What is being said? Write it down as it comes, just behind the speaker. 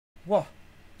What?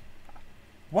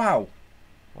 Wow.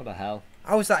 What the hell?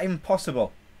 How is that even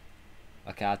possible?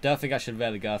 Okay, I don't think I should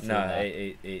really go through that.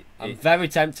 I'm It very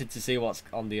tempted to see what's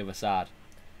on the other side.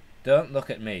 Don't look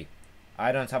at me.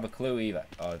 I don't have a clue either.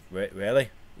 Oh, really?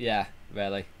 Yeah,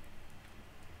 really.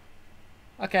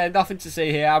 Okay, nothing to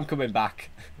see here. I'm coming back.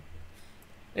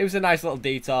 It was a nice little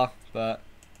detour, but...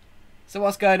 So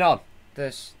what's going on?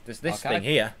 There's this thing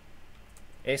here.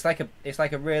 It's like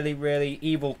a really, really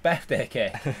evil birthday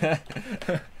cake.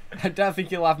 I don't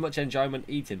think you'll have much enjoyment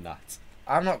eating that.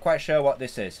 I'm not quite sure what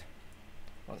this is.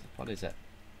 What is it?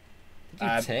 Did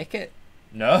you take it?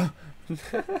 No.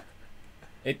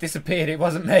 It disappeared. It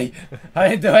wasn't me. I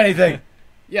didn't do anything.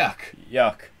 Yuck.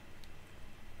 Yuck.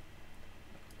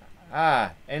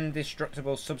 Ah,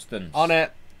 indestructible substance. On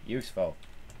it. Useful.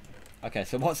 Okay,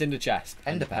 so what's in the chest?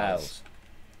 Ender pearls.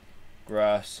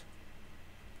 Gross.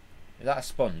 Is that a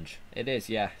sponge? It is,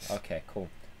 yes. Okay, cool.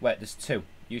 Wait, there's two.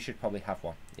 You should probably have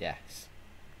one. Yes.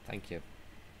 Thank you.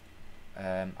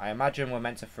 I imagine we're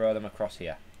meant to throw them across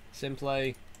here.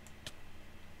 Simply...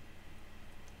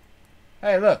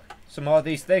 Hey, look! Some more of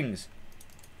these things.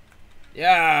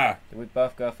 Yeah! Did we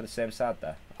both go for the same side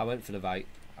there? I went for the right.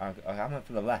 I went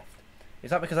for the left. Is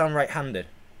that because I'm right-handed?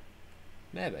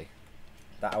 Maybe.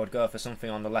 That I would go for something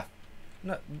on the left.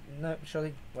 No,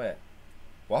 surely. Wait.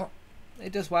 What?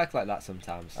 It does work like that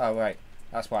sometimes. Oh, right.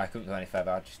 That's why I couldn't go any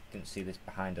further. I just didn't see this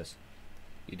behind us.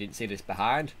 You didn't see this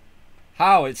behind?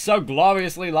 How? It's so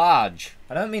gloriously large.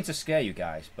 I don't mean to scare you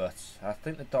guys, but I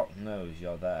think the doc knows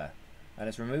you're there and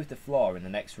has removed the floor in the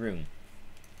next room.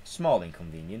 Small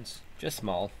inconvenience. Just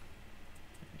small.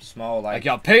 Small like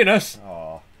your penis!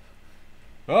 Oh.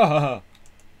 Oh.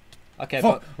 Okay,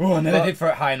 Fuck. Oh, I never did throw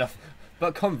it high enough.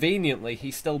 But conveniently,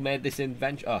 he still made this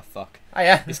invention... Oh, fuck. Oh,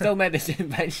 yeah. He still made this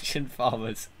invention for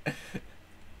us.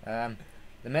 The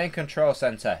main control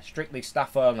centre. Strictly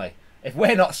staff only. If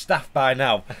we're not staff by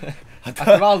now...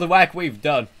 After all the work we've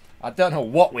done. I don't know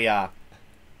what we are.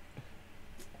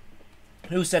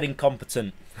 Who said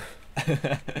incompetent?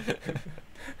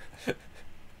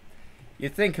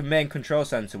 You'd think a main control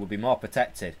centre would be more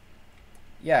protected.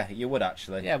 Yeah, you would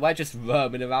actually. Yeah, we're just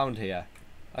roaming around here.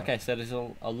 Okay, so there's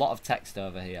a lot of text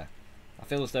over here. I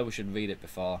feel as though we should read it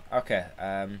before. Okay,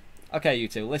 Okay, you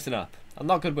two, listen up. I'm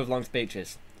not good with long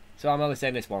speeches, so I'm only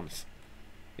saying this once.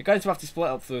 You're going to have to split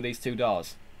up through these two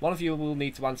doors. One of you will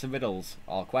need to answer riddles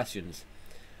or questions.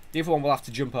 The other one will have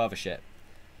to jump over shit.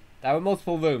 There are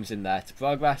multiple rooms in there to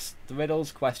progress. The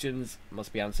riddles, questions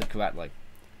must be answered correctly.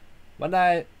 When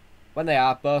they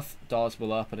are, both doors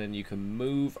will open and you can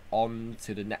move on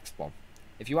to the next one.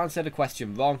 If you answer the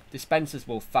question wrong, dispensers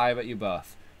will fire at you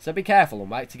both, so be careful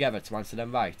and work together to answer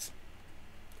them right.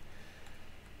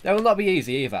 They will not be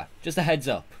easy either, just a heads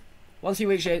up. Once you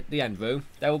reach the end room,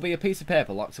 there will be a piece of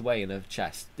paper locked away in a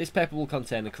chest. This paper will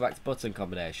contain the correct button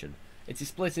combination. It is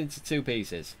split into two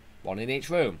pieces, one in each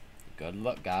room. Good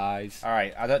luck, guys.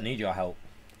 alright, I don't need your help.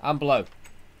 And below.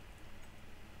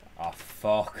 Oh,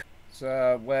 fuck.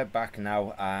 So, we're back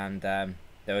now, and there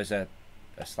was a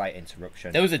slight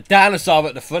interruption. There was a dinosaur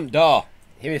at the front door.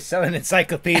 He was selling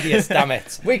encyclopedias, damn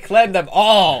it. We claimed them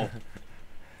all.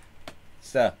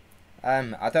 So, I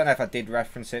don't know if I did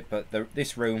reference it, but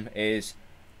this room is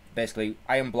basically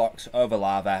iron blocks over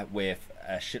lava with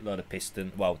a shitload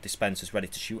of dispensers ready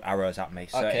to shoot arrows at me.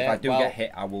 So okay, if I do get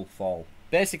hit, I will fall.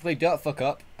 Basically, don't fuck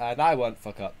up, and I won't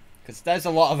fuck up. Because there's a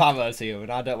lot of arrows here,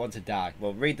 and I don't want to die.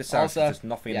 Well, read the signs, there's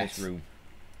nothing in this room.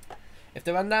 If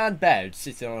there are 9 beds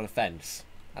sitting on a fence,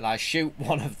 and I shoot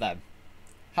one of them,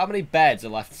 how many beds are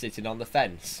left sitting on the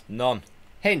fence? None.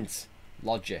 Hint.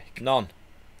 Logic. None.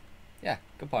 Yeah,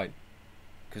 good point.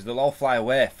 Because they'll all fly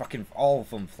away. Fucking all of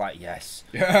them fly. Yes.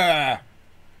 Yeah.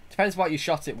 Depends what you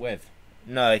shot it with.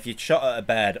 No, if you shot at a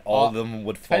bed, all of them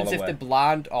would fall away. Depends if they're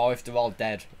blind or if they're all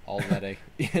dead already.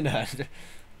 You know,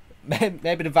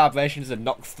 maybe the vibrations have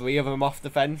knocked 3 of them off the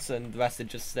fence and the rest would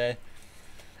just stay.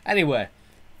 Anyway,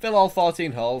 fill all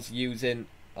 14 holes using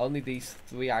only these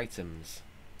 3 items.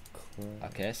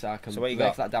 Okay, so I can break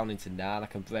that down into 9. I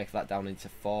can break that down into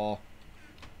 4.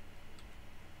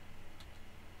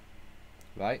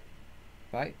 Right?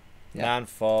 Yeah. 9,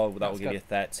 4, that will give you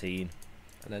 13.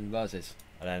 And then roses.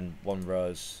 And then 1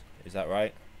 rose. Is that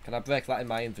right? Can I break that in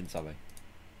my inventory?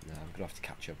 No, I'm going to have to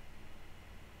catch them.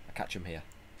 I catch them here.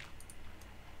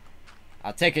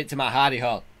 I'll take it to my hardy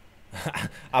hole.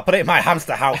 I'll put it in my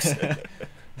hamster house.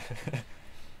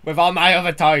 With all my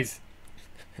other toys.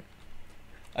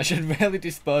 I should really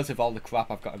dispose of all the crap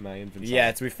I've got in my inventory.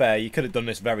 Yeah, to be fair, you could have done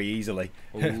this very easily.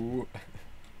 Ooh.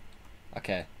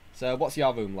 Okay, so what's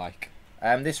your room like?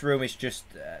 This room is just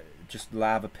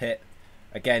lava pit.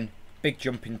 Again, big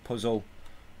jumping puzzle.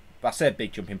 I say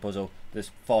big jumping puzzle.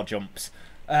 There's 4 jumps.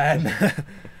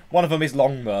 One of them is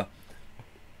long though.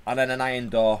 And then an iron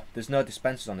door. There's no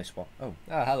dispensers on this one. Oh.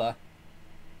 Oh, hello.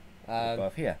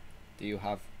 Both here. Do you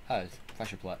have... Oh,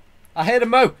 pressure plate. I heard a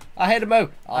moo! I heard a moo!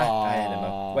 I heard a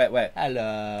moo. Wait.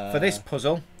 Hello. For this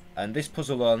puzzle, and this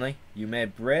puzzle only, you may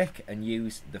break and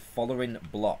use the following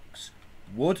blocks.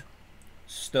 Wood,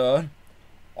 stone,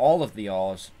 all of the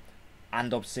ores,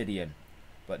 and obsidian.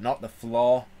 But not the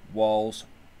floor, walls,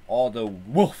 or the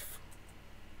woof.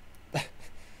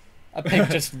 A pig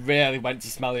just really went to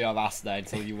smell your ass there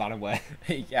until you ran away.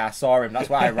 Yeah, I saw him. That's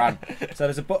why I ran. So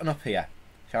there's a button up here.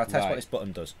 Shall I test what this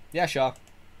button does? Yeah, sure.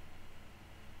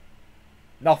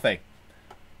 Nothing.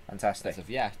 Fantastic. As of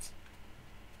yet.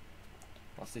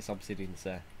 What's this obsidian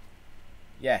say?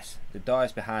 Yes, the door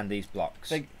is behind these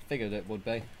blocks. Figured it would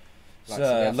be. Right,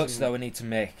 so it looks though we need to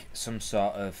make some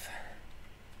sort of...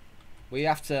 We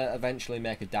have to eventually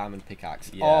make a diamond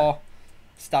pickaxe. Yeah. Or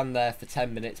stand there for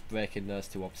 10 minutes breaking those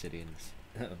 2 obsidians.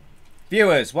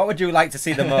 Viewers, what would you like to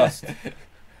see the most?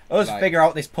 Us Right. figure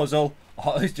out this puzzle,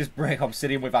 or us just break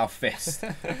obsidian with our fist?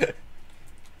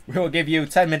 We will give you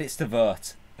 10 minutes to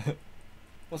vote.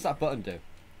 What's that button do?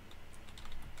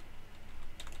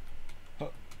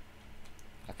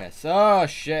 Okay, so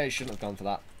shit, it shouldn't have gone for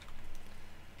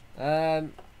that.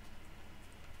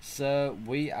 So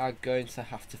we are going to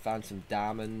have to find some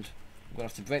diamond. We're going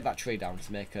to have to break that tree down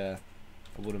to make a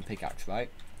wooden pickaxe, right?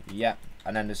 Yep,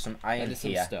 and then there's some iron And there's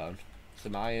here. some stone,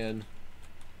 some iron.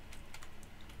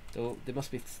 So there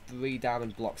must be 3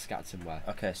 diamond blocks scattered somewhere.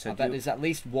 Okay, so I bet there's at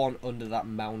least 1 under that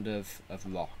mound of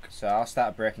rock. So I'll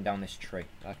start breaking down this tree.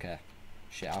 Okay.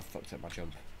 Shit, I've fucked up my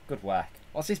jump. Good work.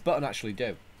 What's this button actually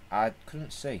do? I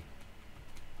couldn't see.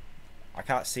 I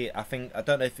can't see it. I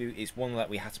don't know if it's one that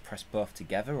we had to press both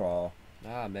together or...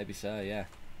 Ah, maybe so, yeah.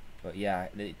 But yeah,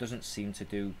 it doesn't seem to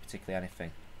do particularly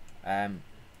anything.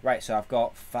 Right, so I've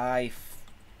got 5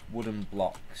 wooden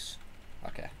blocks.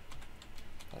 Okay.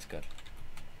 That's good.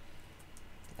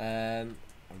 And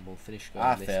we'll finish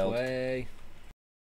going this way.